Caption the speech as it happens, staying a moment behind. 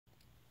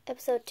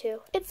Episode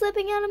 2. It's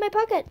slipping out of my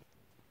pocket.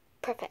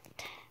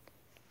 Perfect.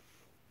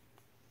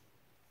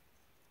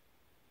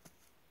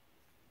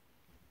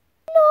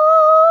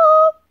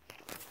 No!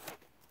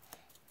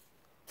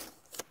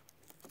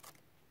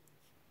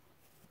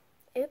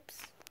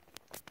 Oops.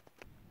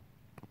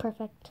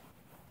 Perfect.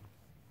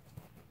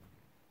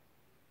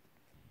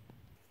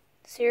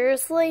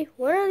 Seriously?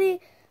 When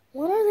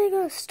are they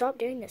gonna stop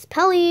doing this?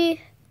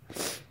 Pelly!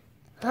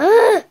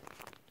 Ugh!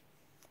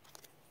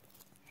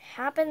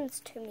 Happens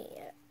to me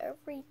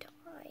every time.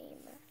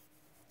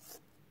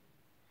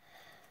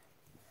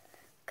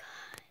 God.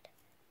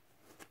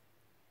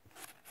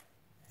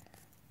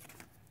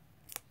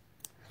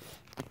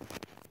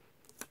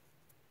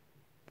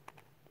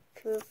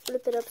 If you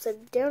flip it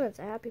upside down, it's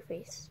a happy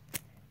face.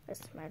 A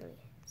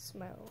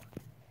smile.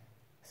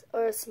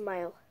 Or a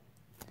smile.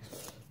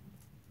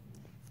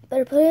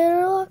 Better put it in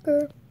our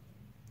locker.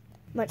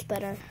 Much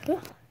better. Did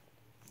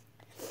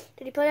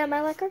you put it in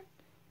my locker?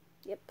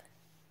 Yep.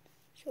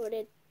 Sure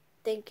did.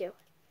 Thank you.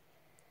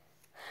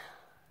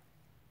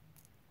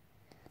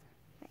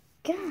 My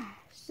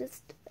gosh,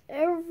 just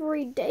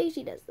every day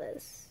she does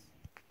this.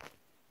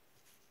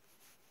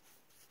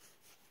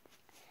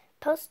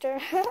 Poster.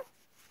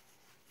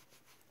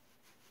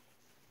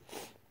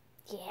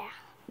 Yeah.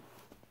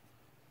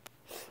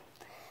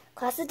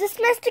 Class is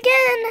dismissed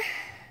again.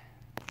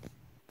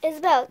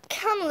 Isabel,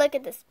 come look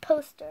at this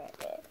poster I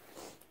did.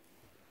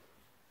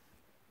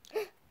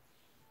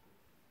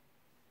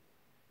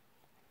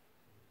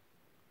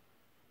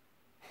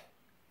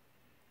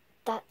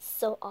 That's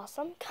so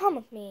awesome. Come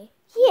with me.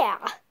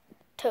 Yeah,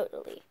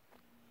 totally.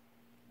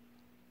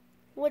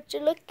 What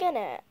you looking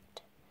at?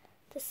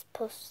 This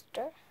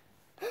poster.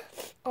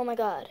 Oh my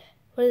god.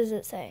 What does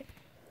it say?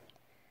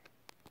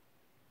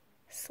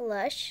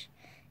 Slush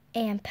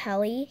and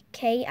Pelly,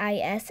 Kissing,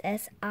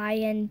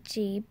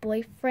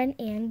 boyfriend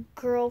and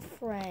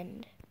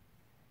girlfriend.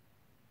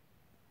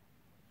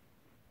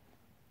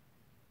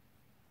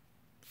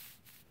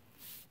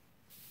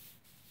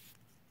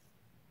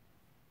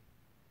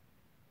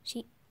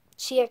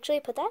 She actually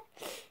put that?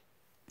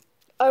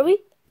 Are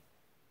we?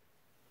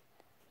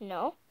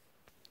 No.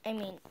 I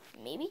mean,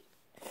 maybe.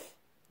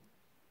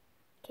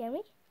 Can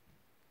we?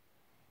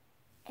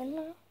 I don't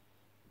know.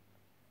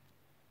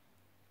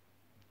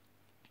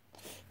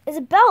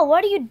 Isabel,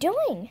 what are you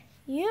doing?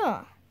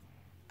 Yeah.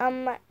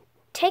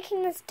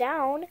 Taking this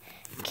down.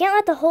 You can't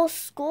let the whole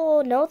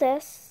school know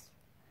this.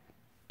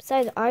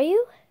 Besides, are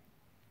you?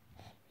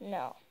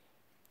 No.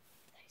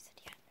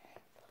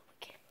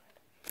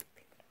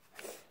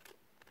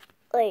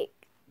 Like,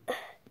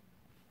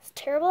 it's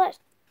terrible that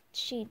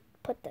she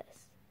put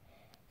this.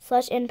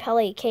 Slush and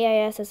Pelly,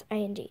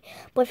 Kissing,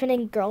 boyfriend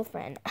and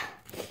girlfriend.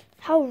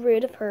 How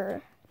rude of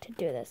her to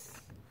do this.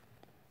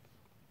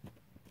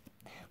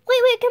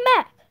 Wait, come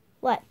back.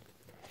 What?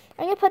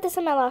 I'm going to put this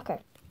in my locker.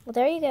 Well,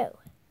 there you go.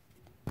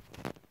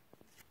 I'm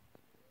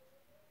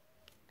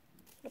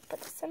going to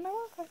put this in my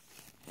locker.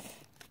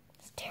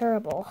 It's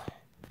terrible.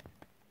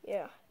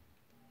 Yeah.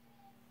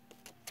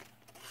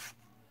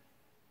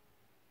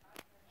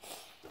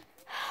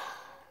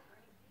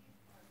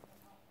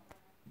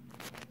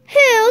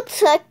 Who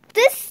took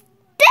this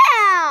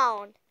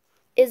down?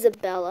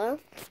 Isabella.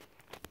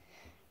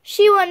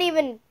 She wouldn't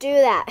even do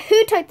that.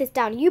 Who took this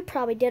down? You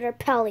probably did, or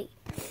Pelly.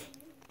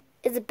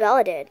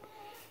 Isabella did.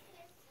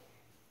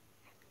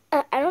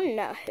 I don't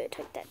know who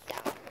took that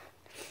down.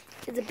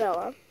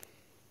 Isabella.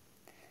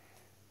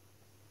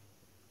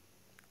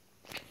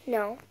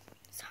 No.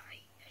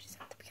 Sorry. I just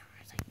have to be on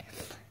her side.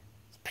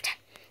 Just pretend.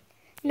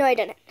 No, I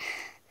didn't.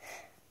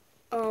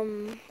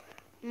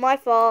 My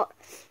fault.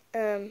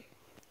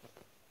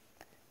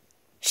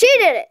 She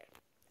did it.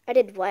 I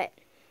did what?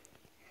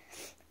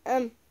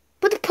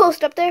 Put the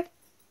post up there.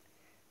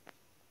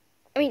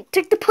 I mean,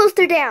 take the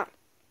poster down.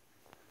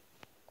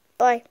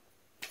 Bye.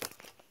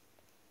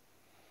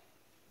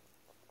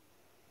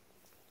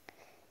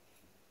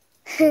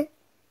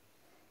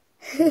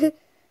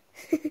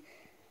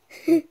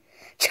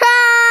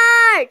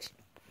 Charge!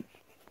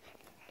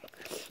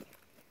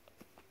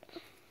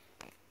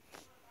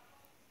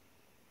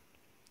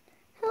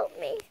 Help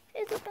me,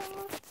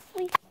 Isabella.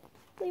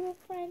 We were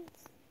friends.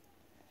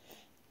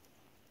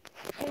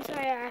 I'm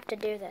sorry I have to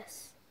do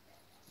this.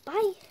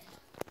 Bye.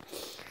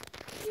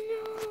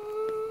 No.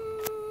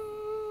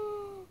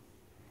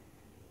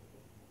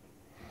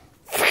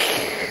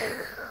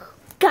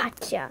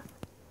 Gotcha.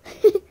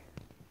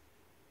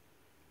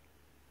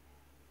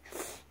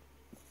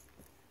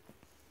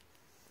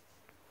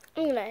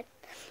 I'm gonna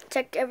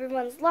check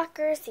everyone's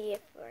locker, see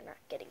if we're not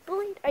getting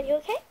bullied. Are you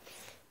okay?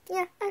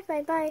 Yeah, I'm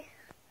fine. Bye.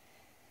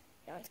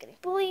 No one's getting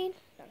bullied.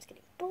 No one's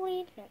getting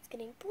bullied. No one's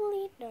getting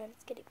bullied. No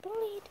one's getting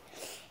bullied.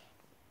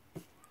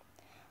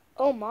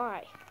 Oh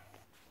my.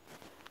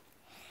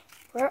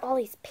 Where are all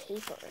these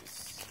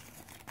papers?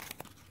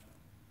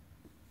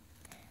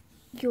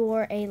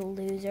 You're a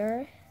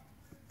loser.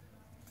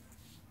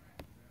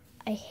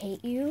 I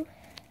hate you.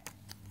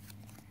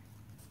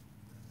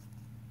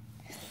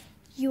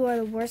 You are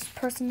the worst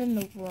person in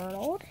the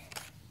world.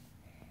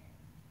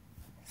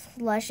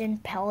 Slush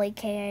and Pelly,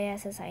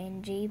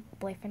 K-I-S-S-I-N-G,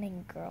 boyfriend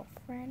and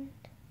girlfriend.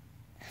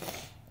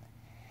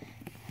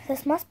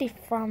 This must be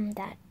from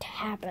that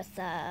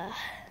Tabitha.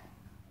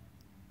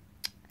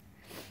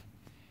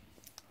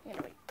 I'm going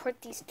to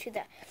report these to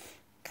the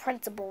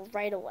principal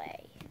right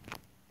away.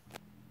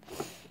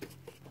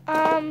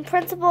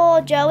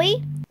 Principal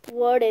Joey?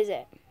 What is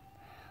it?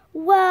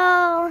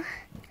 Well,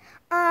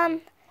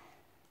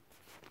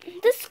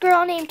 this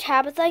girl named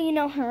Tabitha, you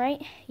know her,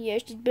 right? Yeah,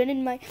 she's been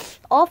in my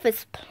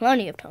office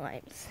plenty of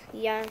times.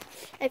 Yeah,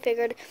 I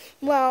figured.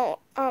 Well,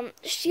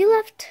 she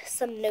left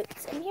some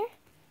notes in here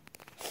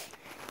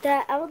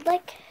that I would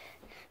like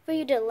for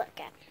you to look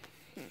at.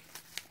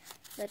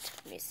 Let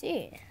me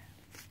see.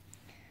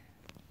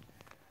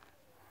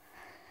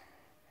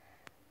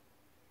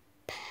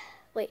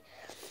 Wait.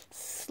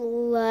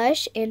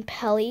 Slush and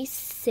Pelly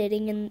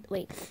sitting in...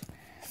 Wait.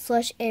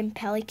 Slush and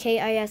Pelly,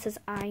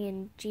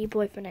 K-I-S-S-I-N-G,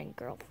 boyfriend and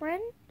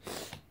girlfriend.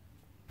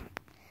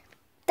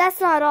 That's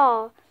not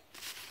all.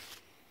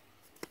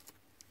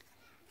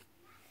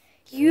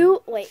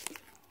 You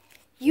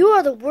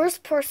are the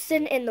worst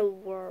person in the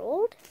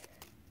world.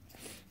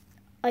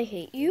 I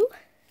hate you.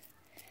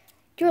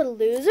 You're a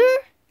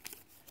loser.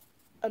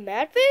 A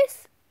mad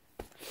face.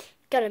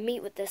 Gotta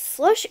meet with this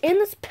Slush and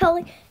this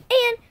Pelly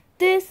and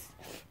this,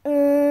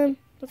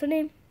 what's her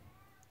name?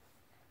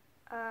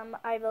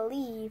 I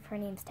believe her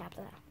name's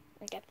Tabitha.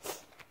 Okay.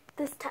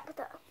 This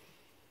Tabitha.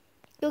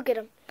 Go get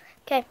him.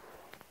 Okay.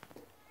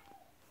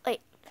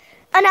 Wait.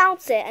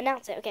 Announce it.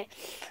 Okay.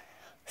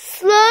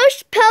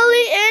 Slush,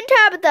 Pelly, and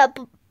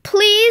Tabitha,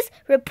 please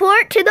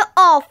report to the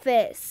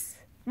office.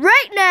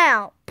 Right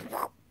now.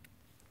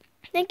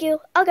 Thank you.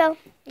 I'll go.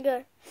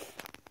 Good.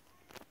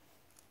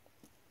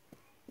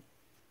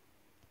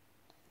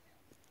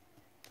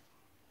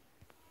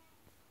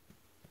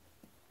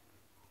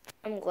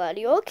 I'm glad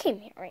you all came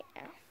here right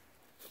now.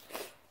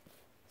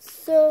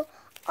 So,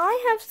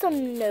 I have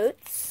some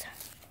notes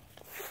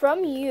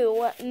from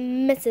you,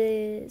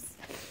 Mrs.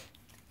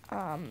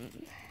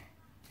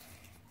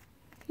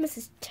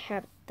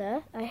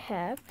 Tabitha. I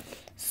have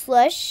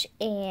Slush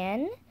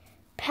and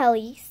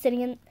Pelly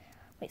sitting in...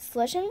 Wait,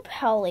 Slush and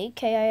Pelly,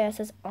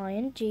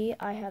 K-I-S-S-I-N-G.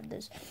 I have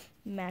this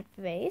mad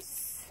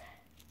face.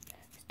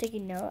 Sticky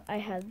note. I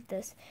have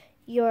this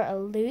 "You're a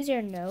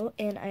loser" note.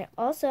 And I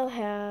also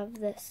have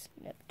this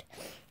note.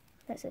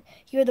 That's it.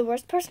 You're the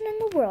worst person in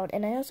the world.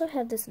 And I also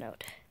have this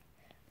note.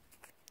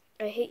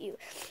 I hate you.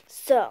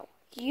 So,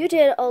 you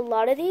did a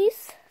lot of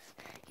these.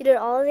 You did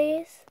all of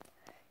these.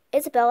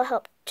 Isabella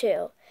helped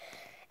too.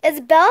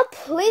 Isabella,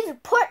 please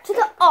report to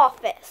the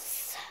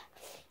office.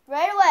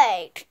 Right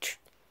away.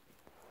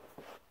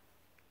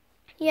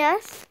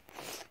 Yes?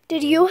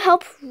 Did you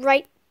help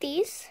write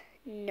these?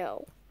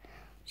 No.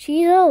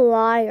 She's a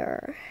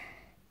liar.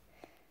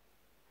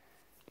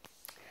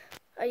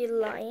 Are you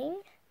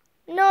lying?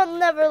 No, I'll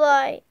never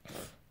lie.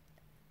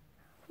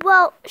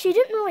 Well, she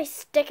didn't really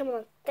stick him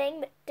on a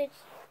thing, but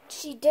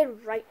she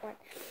did write one.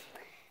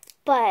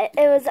 But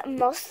it was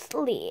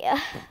mostly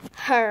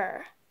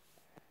her.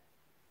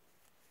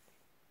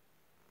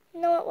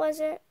 No, it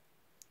wasn't.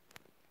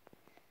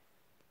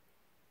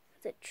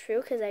 Is it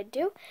true? Because I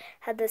do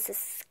have the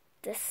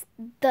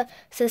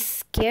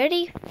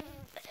security.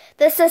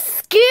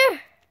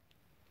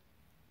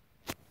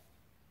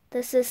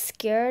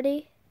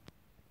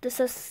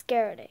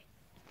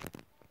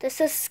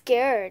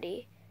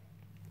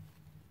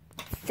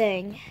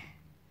 Thing.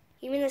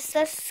 You mean the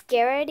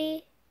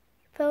security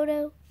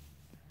photo?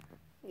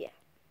 Yeah.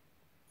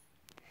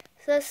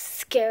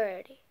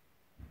 Security.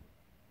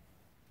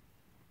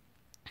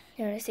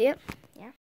 You want to see it? Yeah.